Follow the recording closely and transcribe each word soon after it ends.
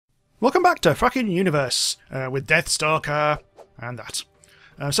Welcome back to Frackin Universe with Deathstalker and that.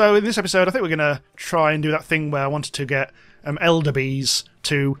 So in this episode I think we're going to try and do that thing where I wanted to get elder bees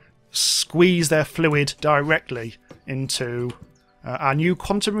to squeeze their fluid directly into our new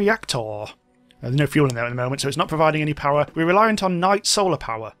quantum reactor. There's no fuel in there at the moment, so it's not providing any power. We're reliant on night solar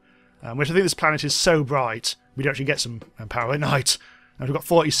power, which I think this planet is so bright we do actually get some power at night. And we've got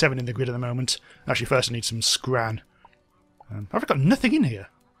 47 in the grid at the moment. Actually, first I need some scran. I've got nothing in here.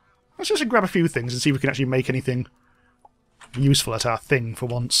 Let's just grab a few things and see if we can actually make anything useful at our thing for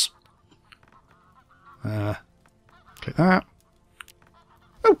once. Click that.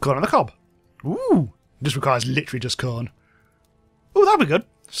 Oh, corn on the cob. Ooh, this requires literally just corn. Oh, that'll be good.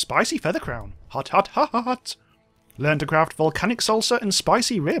 Spicy feather crown. Hot, hot, hot, hot. Learn to craft volcanic salsa and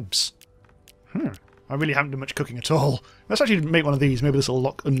spicy ribs. I really haven't done much cooking at all. Let's actually make one of these. Maybe this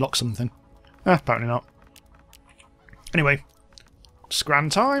will unlock something. Apparently not. Anyway, scran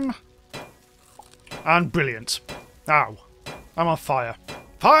time. And brilliant. Ow. I'm on fire.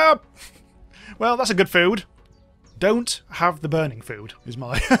 Fire! Well, that's a good food. Don't have the burning food, is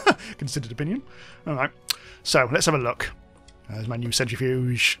my considered opinion. Alright, so let's have a look. There's my new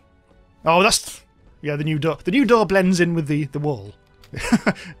centrifuge. Oh, that's... yeah, the new door. The new door blends in with the wall.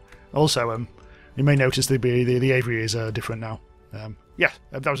 Also, you may notice the apiaries are different now. Yeah,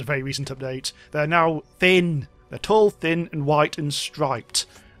 that was a very recent update. They're now thin. They're tall, thin, and white and striped.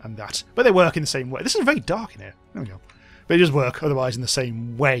 And that. But they work in the same way. This is very dark in here. There we go. But it does work otherwise in the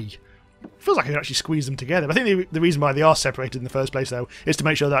same way. It feels like I can actually squeeze them together. But I think the reason why they are separated in the first place, though, is to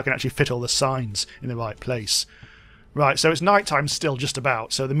make sure that I can actually fit all the signs in the right place. Right, so it's nighttime still just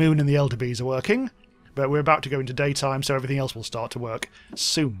about. So the moon and the elder bees are working. But we're about to go into daytime, so everything else will start to work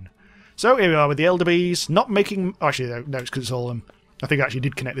soon. So here we are with the elder bees. Not making... actually, no, it's because it's all... I think I actually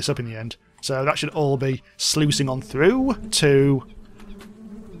did connect this up in the end. So that should all be sluicing on through to...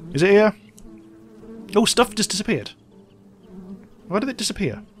 is it here? Oh, stuff just disappeared. Why did it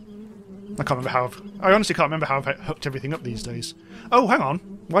disappear? I can't remember how I honestly can't remember how I've hooked everything up these days. Oh, hang on.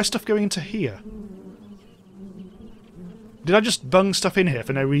 Why is stuff going into here? Did I just bung stuff in here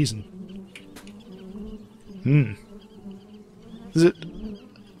for no reason? There's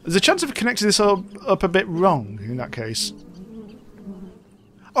a chance of connecting this up a bit wrong in that case.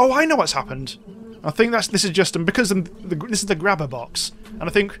 Oh, I know what's happened. I think this is just because this is the grabber box, and I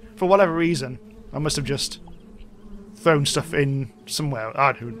think for whatever reason I must have just thrown stuff in somewhere.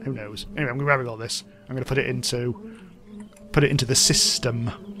 Who knows? Anyway, I'm grabbing all this. I'm going to put it into the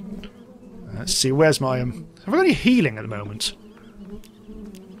system. Let's see. Where's my have I got any healing at the moment?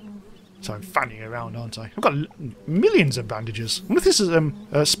 So I'm fanning around, aren't I? I've got millions of bandages. I wonder if this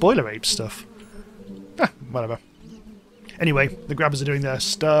is spoiler ape stuff. Whatever. Anyway, the grabbers are doing their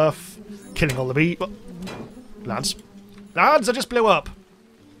stuff. Killing all the bees. Lads. Lads, I just blew up.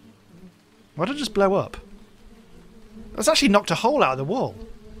 Why did I just blow up? That's actually knocked a hole out of the wall.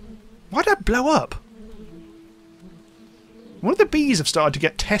 Why did I blow up? One of the bees have started to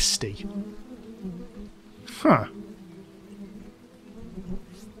get testy. Huh.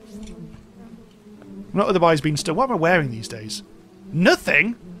 Not otherwise been still. What am I wearing these days?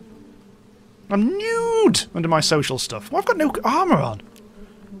 Nothing? I'm nude under my social stuff. Well, I've got no armour on.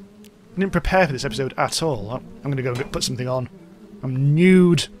 I didn't prepare for this episode at all. I'm going to go and put something on. I'm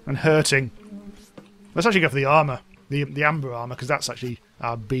nude and hurting. Let's actually go for the armour. The amber armour, because that's actually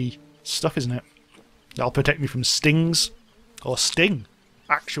our bee stuff, isn't it? That'll protect me from stings. Or sting.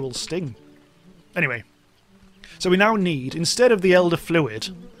 Actual sting. Anyway. So we now need, instead of the elder fluid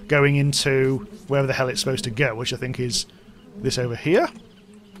going into wherever the hell it's supposed to go, which I think is this over here.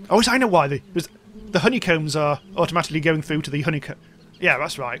 Oh, I know why. The honeycombs are automatically going through to the honeycomb. Yeah,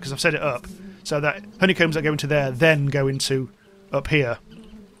 that's right, because I've set it up. So that honeycombs that go into there then go into up here.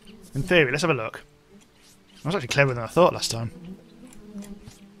 In theory, let's have a look. I was actually cleverer than I thought last time.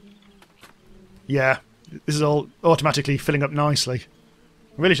 Yeah, this is all automatically filling up nicely.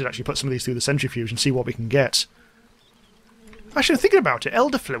 I really should actually put some of these through the centrifuge and see what we can get. Actually, thinking about it,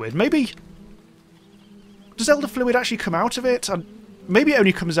 elder fluid, maybe... does elder fluid actually come out of it? Maybe it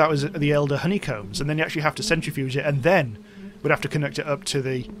only comes out as the elder honeycombs, and then you actually have to centrifuge it, and then would have to connect it up to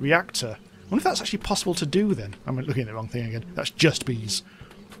the reactor. I wonder if that's actually possible to do then. I'm looking at the wrong thing again. That's just bees.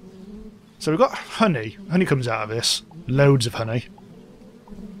 So we've got honey. Honey comes out of this. Loads of honey.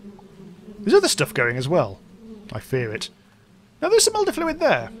 There's other stuff going as well. I fear it. Now there's some elder fluid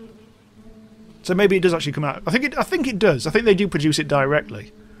there. So maybe it does actually come out. I think it does. I think they do produce it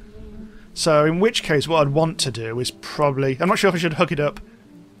directly. So in which case what I'd want to do is probably... I'm not sure if I should hook it up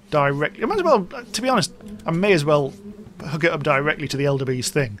directly. I might as well, to be honest, I may as well hook it up directly to the elder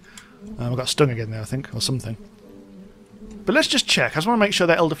bees thing. I got stung again there, I think, or something. But let's just check. I just want to make sure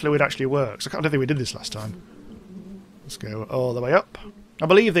that elder fluid actually works. I don't think we did this last time. Let's go all the way up. I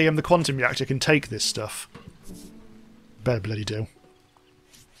believe the quantum reactor can take this stuff. Better bloody do.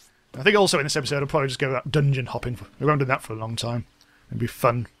 I think also in this episode I'll probably just go out dungeon hopping. We haven't done that for a long time. It'd be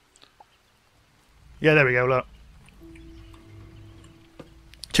fun. Yeah, there we go, look.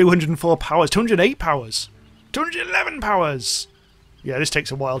 204 powers, 208 powers, 211 powers! Yeah, this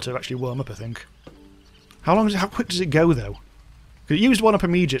takes a while to actually warm up, I think. How quick does it go, though? Because it used one up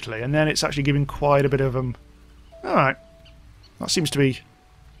immediately, and then it's actually giving quite a bit of, Alright. That seems to be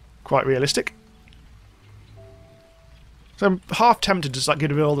quite realistic. So I'm half tempted to just like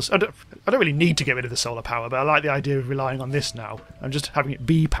get rid of all this. I don't really need to get rid of the solar power, but I like the idea of relying on this now and just having it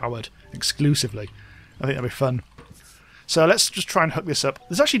be powered exclusively. I think that'd be fun. So let's just try and hook this up.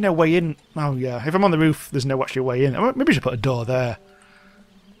 There's actually no way in. Oh yeah, if I'm on the roof, there's no actual way in. Maybe I should put a door there.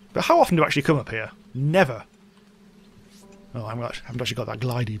 But how often do I actually come up here? Never. Oh, I haven't actually got that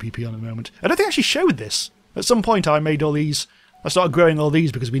glide EPP on at the moment. I don't think I actually showed this. At some point I made all these. I started growing all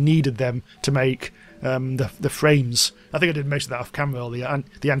these because we needed them to make the frames. I think I did most of that off camera, all the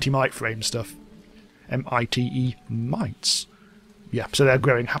anti-mite frame stuff. M-I-T-E, mites. Yeah, so they're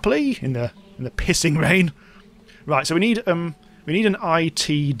growing happily in the pissing rain. Right, so we need an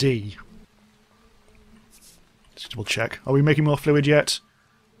ITD. Let's double check. Are we making more fluid yet?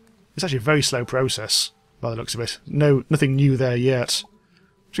 It's actually a very slow process by the looks of it. No, nothing new there yet.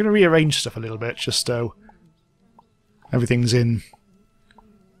 I'm just going to rearrange stuff a little bit just so everything's in.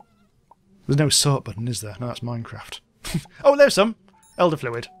 There's no sort button, is there? No, that's Minecraft. Oh, there's some! Elder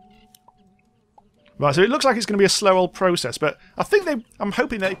fluid. Right, so it looks like it's going to be a slow old process, but I think I'm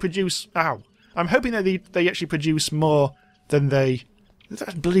hoping they produce... Ow! I'm hoping that they actually produce more than they...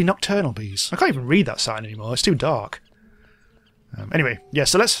 That's bloody nocturnal bees. I can't even read that sign anymore, it's too dark. Anyway, yeah,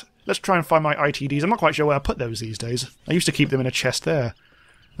 so let's try and find my ITDs. I'm not quite sure where I put those these days. I used to keep them in a chest there.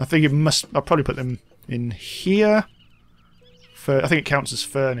 I think I'll probably put them in here. I think it counts as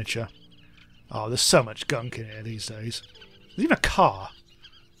furniture. Oh, there's so much gunk in here these days. There's even a car.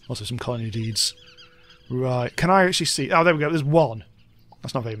 Also some colony deeds. Right, can I actually see... Oh, there we go, there's one.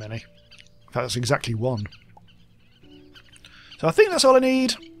 That's not very many. In fact, that's exactly one. So I think that's all I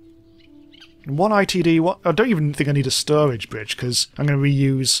need. One ITD. I don't even think I need a storage bridge because I'm going to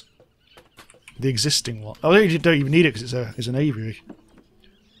reuse the existing one. Oh, I don't even need it because it's an aviary.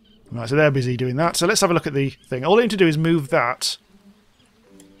 Right, so they're busy doing that. So let's have a look at the thing. All I need to do is move that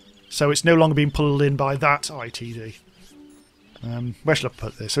so it's no longer being pulled in by that ITD. Where should I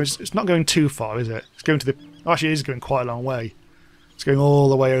put this? So it's not going too far, is it? It's going to the... Oh, actually, it is going quite a long way. It's going all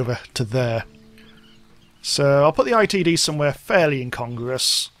the way over to there. So I'll put the ITD somewhere fairly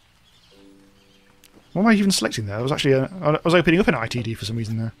incongruous. What am I even selecting there? I was actually I was opening up an ITD for some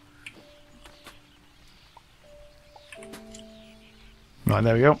reason there. Right,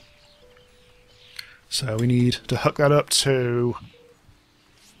 there we go. So we need to hook that up to...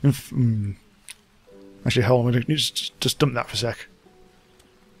 Actually, hold on, I'm going to just dump that for a sec.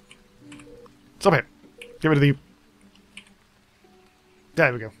 Stop it! Get rid of the...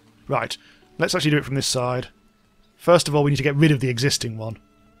 There we go. Right, let's actually do it from this side. First of all, we need to get rid of the existing one.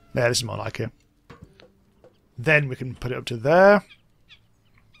 There, this is more like it. Then we can put it up to there.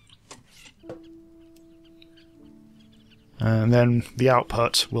 And then the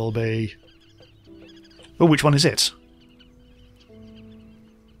output will be... Oh, which one is it?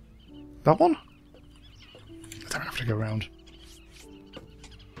 That one? I don't have to go around.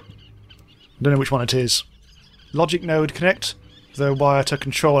 I don't know which one it is. Logic node connect the wire to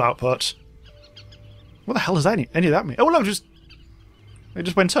control output. What the hell does any of that mean? Oh no, it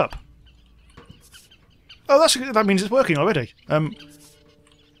just went up. Oh, that means it's working already.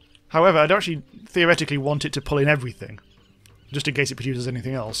 However, I don't actually theoretically want it to pull in everything, just in case it produces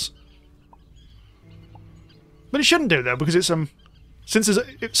anything else. But it shouldn't do though, because it's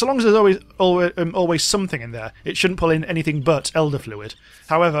so long as there's always something in there, it shouldn't pull in anything but elder fluid.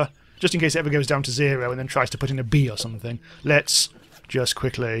 However, just in case it ever goes down to 0 and then tries to put in a B or something, let's just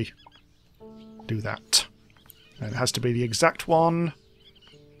quickly do that. And it has to be the exact one.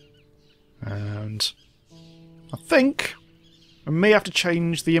 And I think I may have to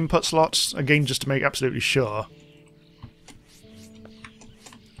change the input slots again just to make absolutely sure.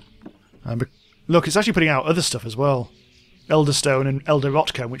 Look, it's actually putting out other stuff as well. Elderstone and Elder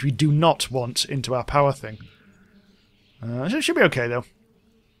Rotcone, which we do not want into our power thing. It should be okay though.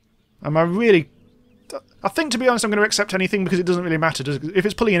 I think, to be honest, I'm going to accept anything because it doesn't really matter. If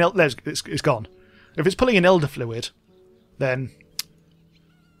it's pulling in it's gone. If it's pulling in elder fluid, then...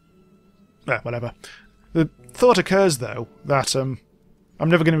 whatever. The thought occurs, though, that I'm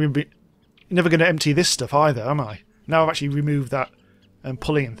never going to empty this stuff either, am I? Now I've actually removed that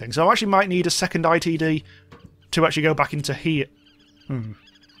pulling thing. So I actually might need a second ITD to actually go back into here. The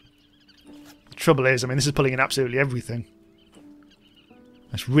trouble is, I mean, this is pulling in absolutely everything.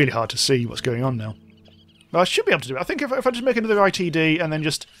 It's really hard to see what's going on now. But I should be able to do it. I think if I just make another ITD and then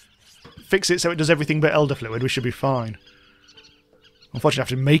just fix it so it does everything but elder fluid, we should be fine. Unfortunately, I have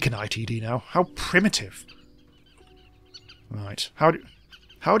to make an ITD now. How primitive. Right. How do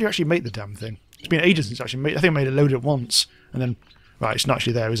you actually make the damn thing? It's been ages since I actually made. I think I made a load at once, and then right, it's not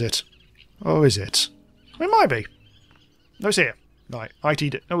actually there, is it? Oh, is it? It might be. No, it's here. Right,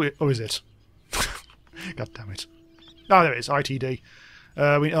 ITD. Oh, is it? God damn it! Oh, there it is. ITD.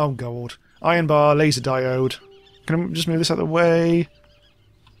 Oh god. Iron bar, laser diode. Can I just move this out of the way?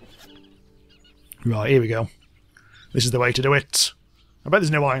 Right, here we go. This is the way to do it. I bet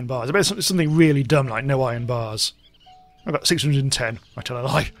there's no iron bars. I bet it's something really dumb like no iron bars. I've got 610. I tell a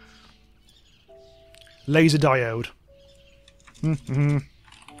lie. Laser diode.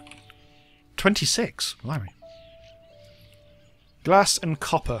 26. Blimey. Glass and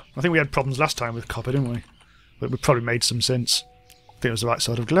copper. I think we had problems last time with copper, didn't we? But we probably made some since. I think it was the right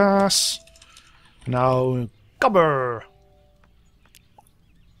sort of glass. Now, copper.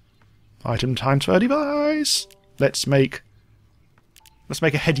 Item transfer device. Let's make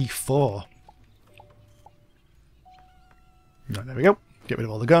a heady 4. Right, there we go. Get rid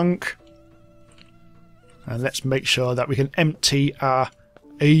of all the gunk. And let's make sure that we can empty our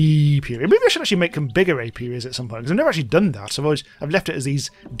apiary. Maybe I should actually make them bigger apiaries at some point, because I've never actually done that. I've left it as these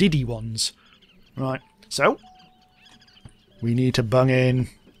diddy ones. Right, so we need to bung in.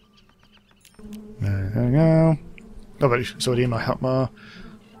 There we go. Oh, but it's already in my hotbar.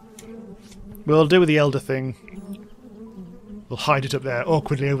 We'll do with the elder thing. We'll hide it up there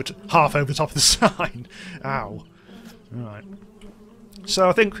awkwardly half over the top of the sign. Ow. Right. So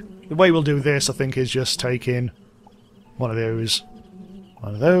I think the way we'll do this, I think, is just take in one of those.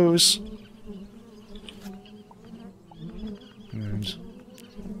 One of those. And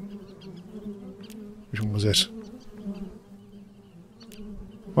which one was it?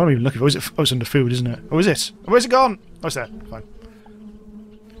 What am I even looking for? Is it? Oh, it's under food, isn't it? Oh, is it? Oh, where's it gone? Oh, it's there. Fine.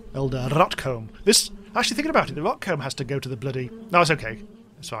 Elder Rotcomb. This, actually thinking about it, the Rotcomb has to go to the bloody... No, it's okay.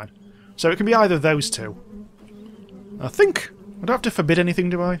 It's fine. So it can be either of those two. I think... I don't have to forbid anything,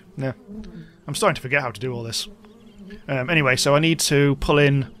 do I? No. I'm starting to forget how to do all this. Anyway, so I need to pull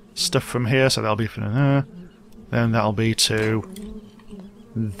in stuff from here, so that'll be from there. Then that'll be to...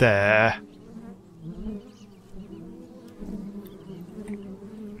 there.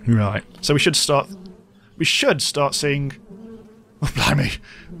 Right. So we should start seeing... Oh, blimey.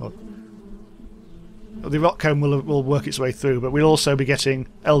 Well, the Rotcomb will work its way through, but we'll also be getting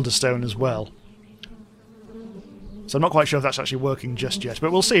Elderstone as well. So I'm not quite sure if that's actually working just yet,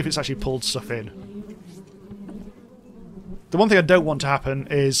 but we'll see if it's actually pulled stuff in. The one thing I don't want to happen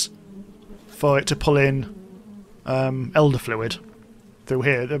is for it to pull in elder fluid through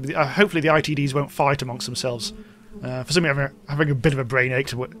here. Hopefully the ITDs won't fight amongst themselves. For some reason, I'm having a bit of a brain ache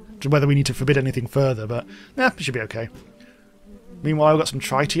to whether we need to forbid anything further, but it should be okay. Meanwhile, I've got some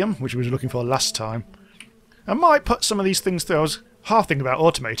tritium, which we were looking for last time. I might put some of these things through. I was half thinking about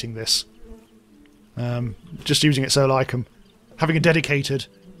automating this. Just using it so like having a dedicated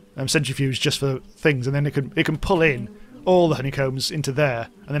centrifuge just for things, and then it can pull in all the honeycombs into there,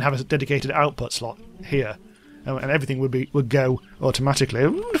 and then have a dedicated output slot here, and everything would go automatically. I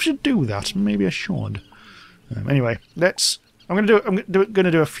wonder if I should do that. Maybe I should. Anyway, I'm going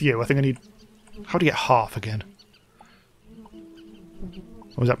to do a few. I think I need. How do you get half again?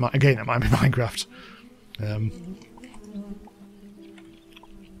 Or was that again? That might be Minecraft.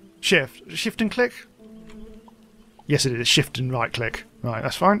 Shift and click? Yes, it is. Shift and right click. Right,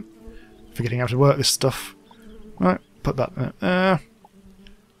 that's fine. Forgetting how to work this stuff. Right, put that there.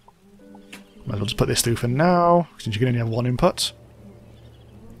 Might as well just put this through for now, since you can only have one input.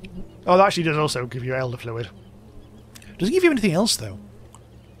 Oh, that actually does also give you elder fluid. Does it give you anything else, though?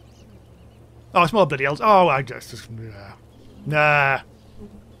 Oh, it's more bloody elder. Oh, I guess. Nah.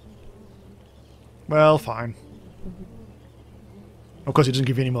 Well, fine. Of course, it doesn't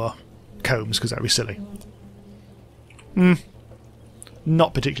give you any more combs, because that would be silly.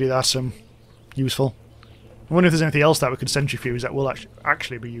 Not particularly that useful. I wonder if there's anything else that we could centrifuge that will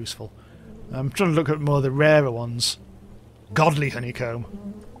actually be useful. I'm trying to look at more of the rarer ones. Godly honeycomb.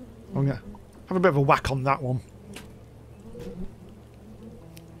 I'm going to have a bit of a whack on that one.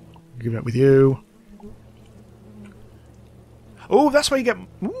 Give it up with you. Oh, that's where you get...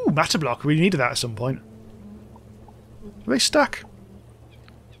 Ooh, matter block. We needed that at some point. Are they stuck?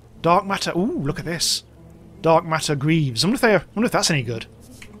 Dark matter. Ooh, look at this. Dark matter greaves. I wonder if that's any good.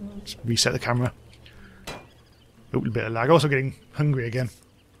 Let's reset the camera. Oh, a bit of lag. Also getting hungry again.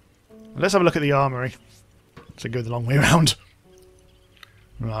 Let's have a look at the armory. So go the long way around.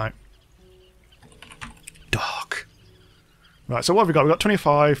 Right. Dark. Right, so what have we got? We've got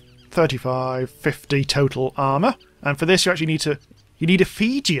 25, 35, 50 total armour. And for this you actually need to... You need a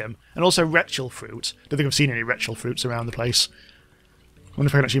Ephidium and also retial fruit. Don't think I've seen any retial fruits around the place. I wonder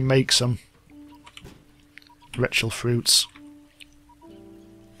if I can actually make some retial fruits.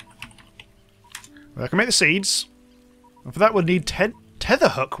 Well, I can make the seeds. And for that we'll need tether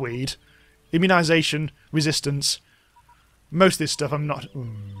hookweed, immunisation, resistance. Most of this stuff I'm not...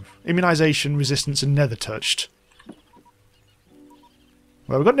 Immunisation, resistance and nether touched.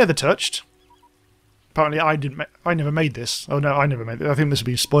 Well, we've got nether touched. Apparently I never made this. Oh no, I never made it. I think this would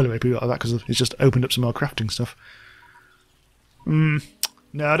be a spoiler if we got that because it's just opened up some more crafting stuff. No,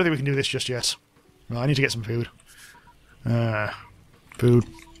 I don't think we can do this just yet. Well, I need to get some food. Food.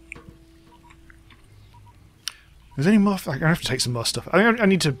 There's any more... I have to take some more stuff. I think I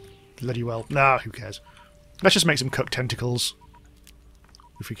need to... Bloody well. Nah, who cares? Let's just make some cooked tentacles.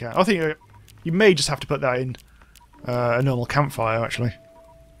 If we can. I think you may just have to put that in a normal campfire, actually.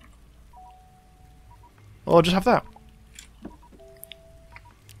 Or just have that.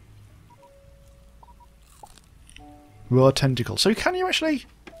 Raw tentacle. So can you actually...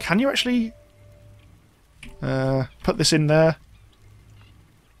 put this in there?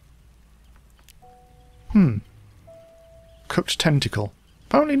 Cooked tentacle.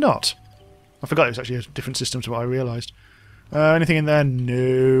 Apparently not. I forgot it was actually a different system to what I realised. Anything in there?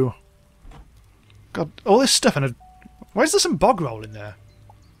 No. God, all this stuff and why is there some bog roll in there?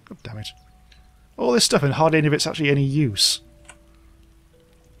 God damn it. All this stuff and hardly any of it's actually any use.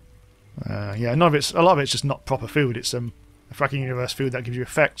 Yeah, none of it's... A lot of it's just not proper food. It's a Frackin Universe food that gives you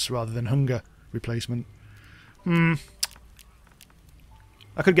effects rather than hunger replacement. I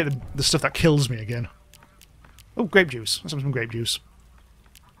could get the stuff that kills me again. Oh, grape juice. Let's have some grape juice.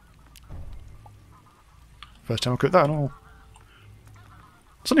 First time I cooked that and all.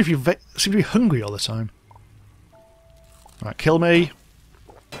 Suddenly you seem to be hungry all the time. Right, kill me.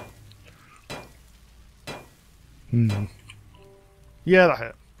 Yeah, that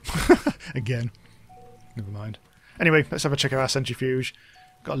hurt. Again. Never mind. Anyway, let's have a check of our centrifuge.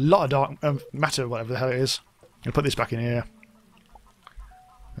 Got a lot of dark matter, whatever the hell it is. I'll put this back in here.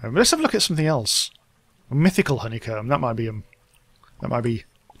 Let's have a look at something else. A mythical honeycomb. That might be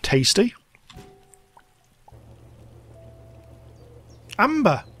tasty.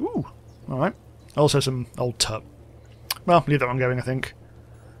 Amber. Ooh. All right. Also some old tub. Well, leave that one going, I think.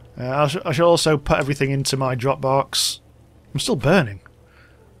 I shall also put everything into my drop box. I'm still burning.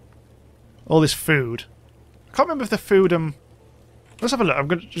 All this food. I can't remember if the food... Let's have a look. I'm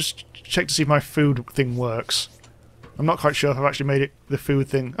going to just check to see if my food thing works. I'm not quite sure if I've actually made it the food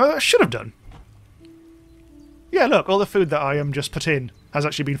thing. Oh, I should have done. Yeah, look, all the food that I just put in has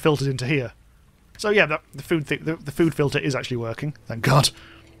actually been filtered into here. So yeah, the food filter is actually working. Thank God.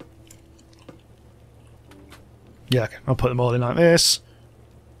 Yeah, okay, I'll put them all in like this.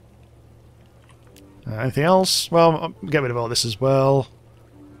 Anything else? Well, I'll get rid of all this as well.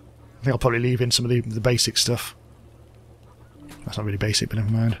 I think I'll probably leave in some of the basic stuff. That's not really basic, but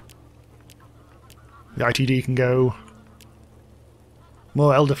never mind. The ITD can go.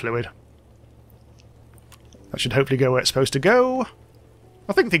 More elder fluid. That should hopefully go where it's supposed to go.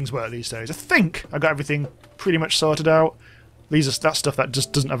 I think things work these days. I think I got everything pretty much sorted out. That's stuff that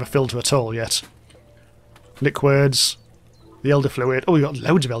just doesn't have a filter at all yet. Liquids. The elder fluid. Oh, we've got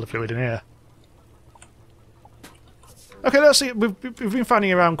loads of elder fluid in here. Okay, let's see. We've been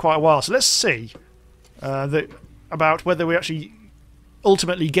finding around quite a while, so let's see about whether we're actually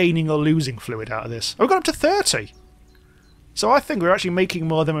ultimately gaining or losing fluid out of this. Oh, we've got up to 30. So I think we're actually making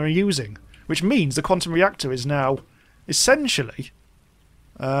more than we're using, which means the quantum reactor is now essentially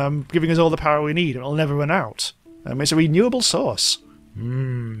giving us all the power we need and it'll never run out. It's a renewable source.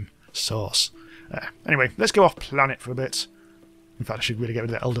 Source. Anyway, let's go off planet for a bit. In fact, I should really get rid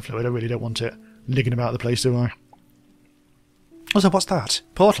of that elder fluid. I really don't want it ligging about the place, do I? Also, what's that?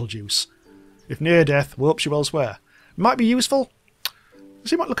 Portal juice. If near death, warps you elsewhere. Might be useful.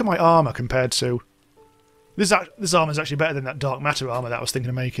 So you might look at my armour compared to... This armour is actually better than that dark matter armour that I was thinking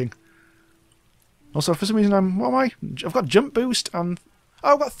of making. Also, for some reason, what am I? I've got jump boost and...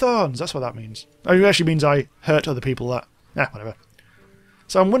 Oh, I've got thorns. That's what that means. Oh, it actually means I hurt other people that... whatever.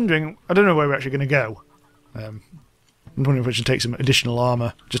 So I'm wondering... I don't know where we're actually going to go. I'm wondering if we should take some additional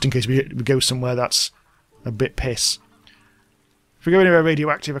armour, just in case we go somewhere that's a bit piss. If we go anywhere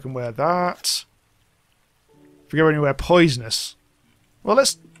radioactive, I can wear that. If we go anywhere poisonous... Well,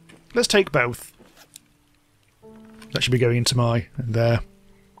 let's take both. That should be going into my... there.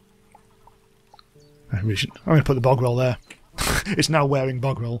 I'm going to put the bog roll there. It's now wearing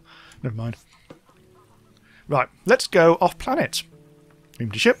bog roll. Never mind. Right, let's go off planet.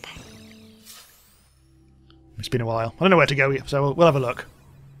 Empty ship. It's been a while. I don't know where to go yet, so we'll have a look.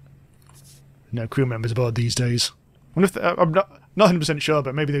 No crew members aboard these days. I wonder if I'm not 100% sure,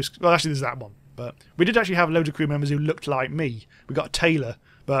 but maybe there's... Well, actually, there's that one. But we did actually have loads of crew members who looked like me. We got a tailor,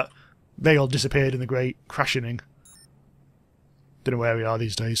 but they all disappeared in the great crashing. Don't know where we are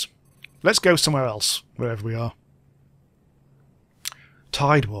these days. Let's go somewhere else, wherever we are.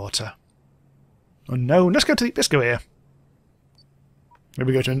 Tidewater. Unknown. Let's go here.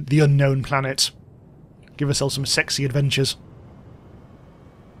 Maybe go to the unknown planet. Give ourselves some sexy adventures.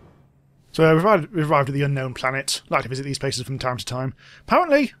 So we've arrived at the unknown planet. I like to visit these places from time to time.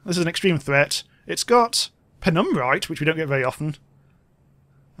 Apparently, this is an extreme threat. It's got penumbrite, which we don't get very often.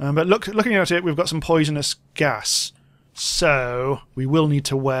 But looking at it, we've got some poisonous gas. So we will need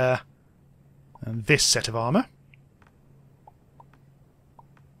to wear this set of armour.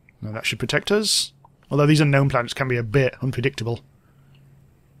 Now that should protect us. Although these unknown planets can be a bit unpredictable.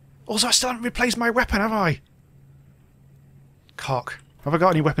 Also, I still haven't replaced my weapon, have I? Cock. Have I got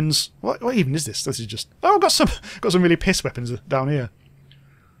any weapons? What even is this? This is just... Oh, I've got some really piss weapons down here.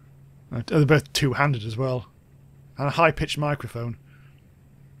 They're both two-handed as well. And a high-pitched microphone.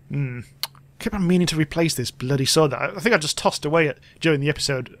 Keep on meaning to replace this bloody sword that I think I just tossed away during the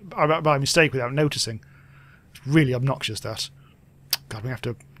episode by mistake without noticing. It's really obnoxious, that. God, we're just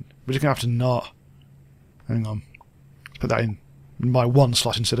going to have to not... Hang on. Put that in my one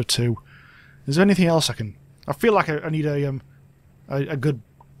slot instead of two. Is there anything else I can... I feel like I need a good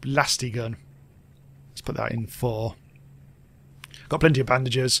lasty gun. Let's put that in 4. Got plenty of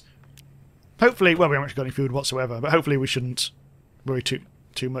bandages. Hopefully... Well, we haven't actually got any food whatsoever, but hopefully we shouldn't worry too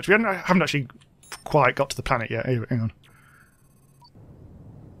much. We haven't actually quite got to the planet yet. Hang on.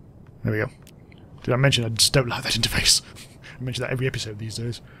 There we go. Did I mention I just don't like that interface? I mention that every episode these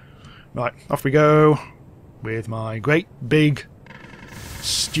days. Right, off we go with my great big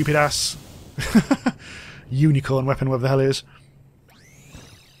stupid ass unicorn weapon, whatever the hell it is.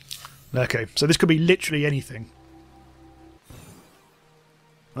 Okay, so this could be literally anything.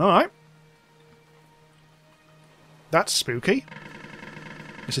 Alright. That's spooky.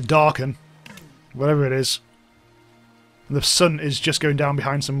 It's a darken. Whatever it is. The sun is just going down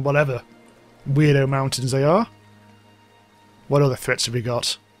behind some whatever weirdo mountains they are. What other threats have we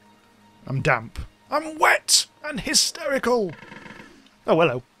got? I'm damp. I'm wet and hysterical. Oh,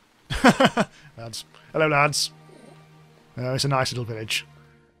 hello. Lads. Hello, lads. It's a nice little village.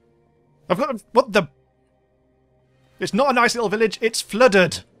 I've got... What the... It's not a nice little village, it's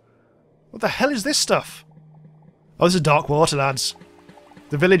flooded. What the hell is this stuff? Oh, this is dark water, lads.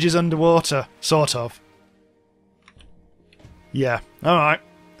 The village is underwater. Sort of. Yeah. Alright.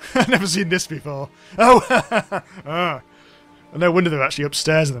 I've never seen this before. Oh! No wonder they're actually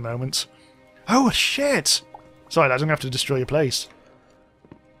upstairs at the moment. Oh, shit! Sorry, lads, I'm going to have to destroy your place.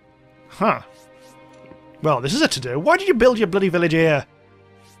 Huh. Well, this is a to-do. Why did you build your bloody village here?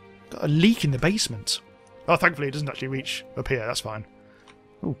 Got a leak in the basement. Oh, thankfully it doesn't actually reach up here. That's fine.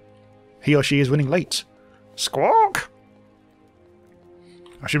 Ooh. He or she is running late. Squawk!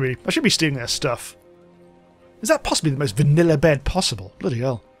 I should be stealing their stuff. Is that possibly the most vanilla bed possible? Bloody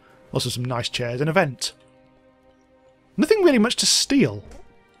hell. Also some nice chairs and a vent. Nothing really much to steal.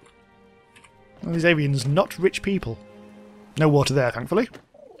 Well, these aliens not rich people. No water there, thankfully.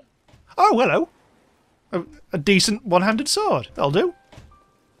 Oh, hello. A decent one-handed sword. That'll do.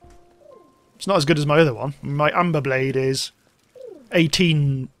 It's not as good as my other one. My amber blade is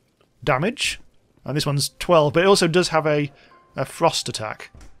 18 damage. And this one's 12, but it also does have a frost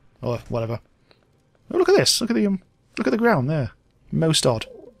attack. Or whatever. Oh, look at this. Look at the ground there. Most odd.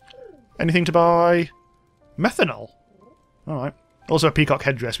 Anything to buy? Methanol. Alright. Also a peacock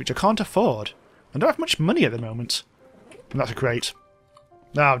headdress, which I can't afford. I don't have much money at the moment. And that's a crate.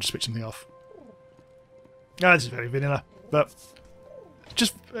 Now I'll just switch something off. Ah, this is very vanilla. But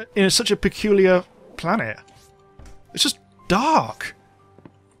just in such a peculiar planet. It's just dark.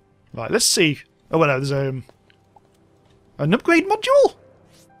 Right, let's see. Oh, well, there's an upgrade module?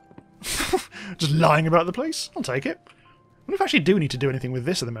 Just lying about the place. I'll take it. I wonder if I actually do need to do anything with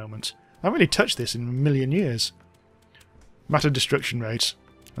this at the moment. I haven't really touched this in a million years. Matter destruction rate.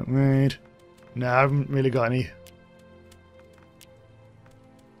 Upgrade. No, I haven't really got any.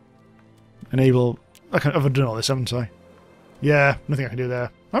 Enable. I've done all this, haven't I? Yeah, nothing I can do there. I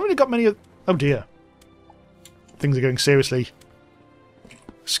haven't really got many. Oh dear. Things are going seriously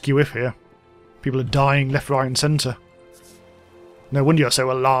skew-if here. People are dying left, right, and centre. No wonder you're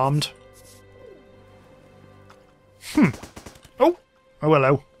so alarmed. Oh! Oh,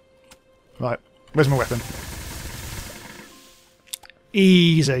 hello. Right. Where's my weapon?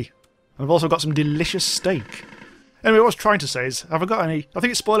 Easy. And I've also got some delicious steak. Anyway, what I was trying to say is, have I got any... I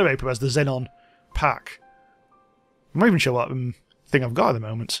think it's Spoiler Vapor as the Xenon pack. I'm not even sure what thing I've got at the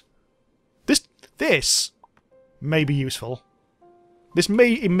moment. This may be useful. This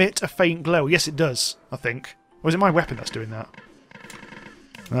may emit a faint glow. Yes, it does, I think. Or is it my weapon that's doing that?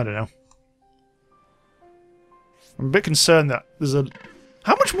 I don't know. I'm a bit concerned that there's a...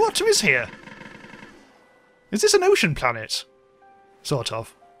 How much water is here? Is this an ocean planet? Sort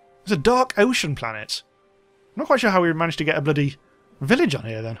of. It's a dark ocean planet. I'm not quite sure how we managed to get a bloody village on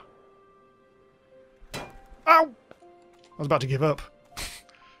here then. Ow! I was about to give up.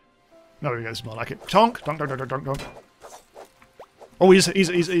 No, there we go, it's more like it. Tonk! Tonk, tonk, tonk, tonk, tonk. Oh, he's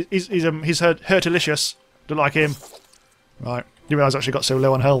hurtilicious. Don't like him. Right. Didn't realise I actually got so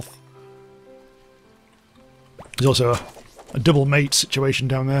low on health. There's also a double mate situation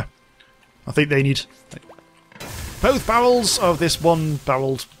down there. I think they need both barrels of this one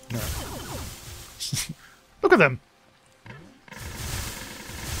barreled. No. Look at them.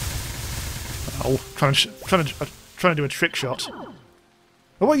 Oh, trying to do a trick shot.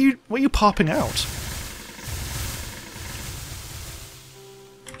 Oh, what are you popping out?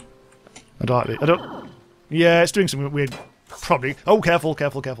 I don't. Yeah, it's doing something weird. Probably. Oh, careful,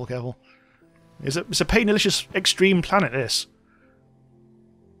 careful, careful, careful. It's a pain-delicious extreme planet, this.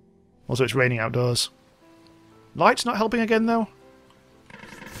 Also, it's raining outdoors. Light's not helping again, though.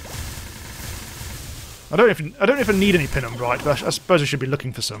 I don't know if I need any penumbra, but I suppose I should be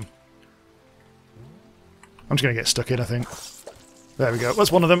looking for some. I'm just going to get stuck in, I think. There we go.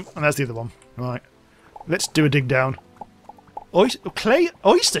 That's one of them, and there's the other one. Right. Let's do a dig down. Clay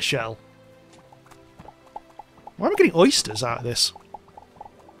oyster shell. Why am I getting oysters out of this?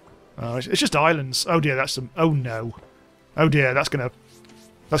 Oh, it's just islands. Oh dear, that's some. Oh no. Oh dear, that's gonna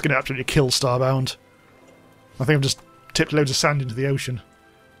absolutely kill Starbound. I think I've just tipped loads of sand into the ocean.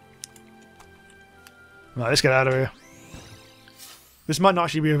 Right, let's get out of here. This might not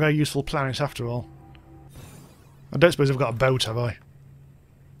actually be a very useful planet after all. I don't suppose I've got a boat, have I?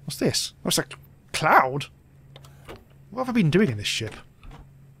 What's this? What's a cloud? What have I been doing in this ship?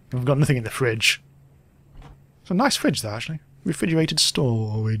 I've got nothing in the fridge. It's a nice fridge, though, actually. Refrigerated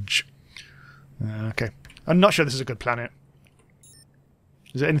storage. Okay. I'm not sure this is a good planet.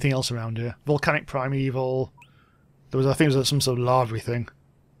 Is there anything else around here? Volcanic primeval. I think there was some sort of larvae thing.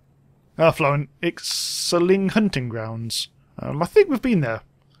 Flowing Ixaling hunting grounds. I think we've been there.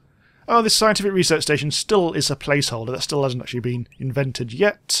 Oh, this scientific research station still is a placeholder. That still hasn't actually been invented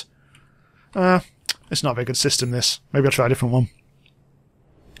yet. It's not a very good system, this. Maybe I'll try a different one.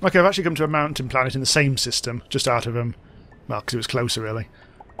 Okay, I've actually come to a mountain planet in the same system, just out of well, because it was closer, really.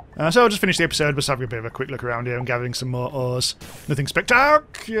 So I'll just finish the episode by having a bit of a quick look around here and gathering some more ores. Nothing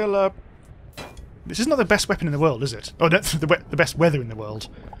spectacular. This is not the best weapon in the world, is it? Oh, no, the best weather in the world.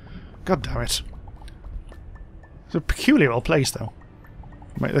 God damn it. It's a peculiar old place, though.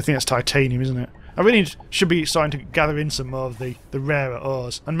 I think that's titanium, isn't it? I really should be starting to gather in some more of the rarer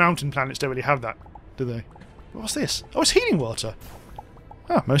ores. And mountain planets don't really have that, do they? What's this? Oh, it's healing water.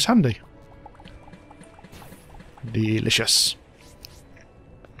 Ah, most handy. Delicious.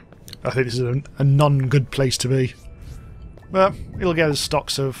 I think this is a non-good place to be. But it'll get us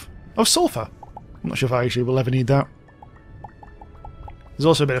stocks of... Oh, sulphur! I'm not sure if I actually will ever need that. There's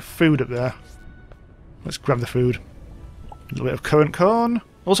also a bit of food up there. Let's grab the food. A little bit of currant corn.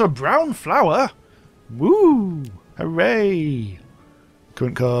 Also a brown flower! Woo! Hooray!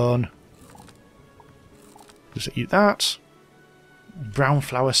 Currant corn. Just eat that. Brown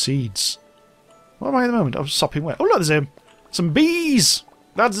flower seeds. What am I at the moment? I'm sopping wet. Oh look, there's some bees!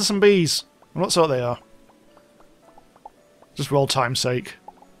 Lads, there's some bees. I'm not sure what they are. Just for old time's sake.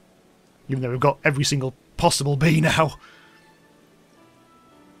 Even though we've got every single possible bee now.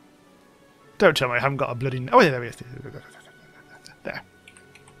 Don't tell me I haven't got a bloody... Oh, yeah, there he is. There.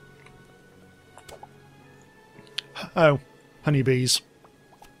 Oh, honeybees.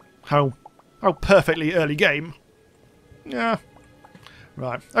 How perfectly early game. Yeah.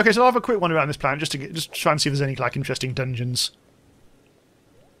 Right. Okay, so I'll have a quick one around this planet just to try and see if there's any like interesting dungeons.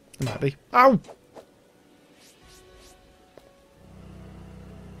 There might be. Ow!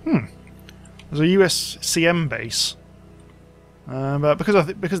 There's a USCM base. But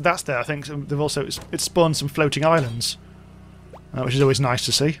because that's there, I think they've also it's spawned some floating islands, which is always nice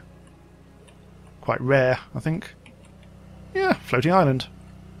to see. Quite rare, I think. Yeah, floating island.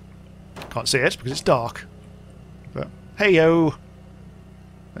 Can't see it because it's dark. But hey-yo!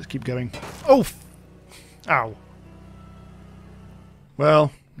 Let's keep going. Oh! Ow.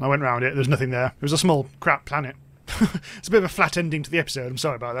 Well, I went round it. There's nothing there. It was a small crap planet. It's a bit of a flat ending to the episode. I'm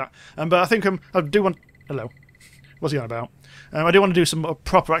sorry about that. But I think I do want... Hello. What's he on about? I do want to do some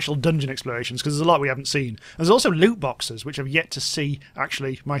proper actual dungeon explorations, because there's a lot we haven't seen. There's also loot boxes, which I've yet to see,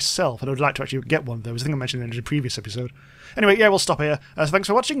 actually, myself, and I would like to actually get one of those. I think I mentioned it in a previous episode. Anyway, yeah, we'll stop here. So thanks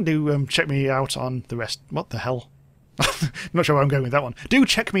for watching. Do check me out on the rest... What the hell? I'm not sure where I'm going with that one. Do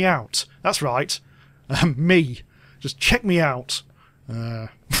check me out. That's right. Me. Just check me out. Or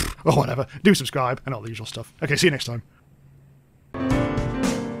whatever. Do subscribe, and all the usual stuff. Okay, see you next time.